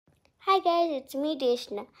Hi guys, it's me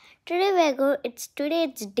Deshna. Today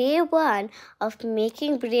it's day 1 of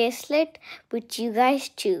making bracelet which you guys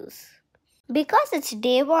choose. Because it's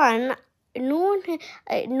day 1,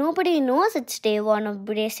 nobody knows it's day 1 of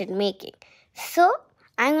bracelet making. So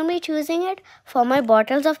I'm going to be choosing it for my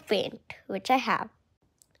bottles of paint which I have.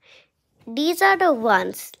 These are the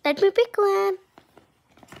ones. Let me pick one.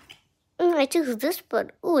 I choose this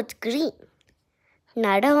one. Oh, it's green.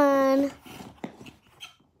 Another one.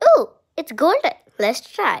 Oh, it's golden. Let's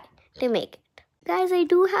try to make it. Guys, I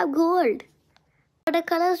do have gold. The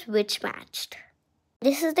colors which matched.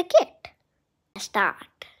 This is the kit. Let's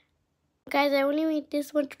start. Guys, I only made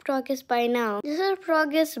this much progress by now. This is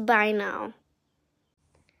progress by now.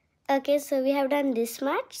 Okay, so we have done this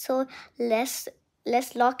much. So let's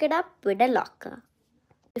lock it up with a locker.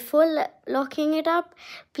 Before locking it up,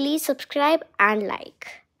 please subscribe and like.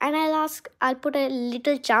 And I'll put a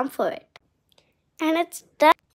little charm for it. And it's done.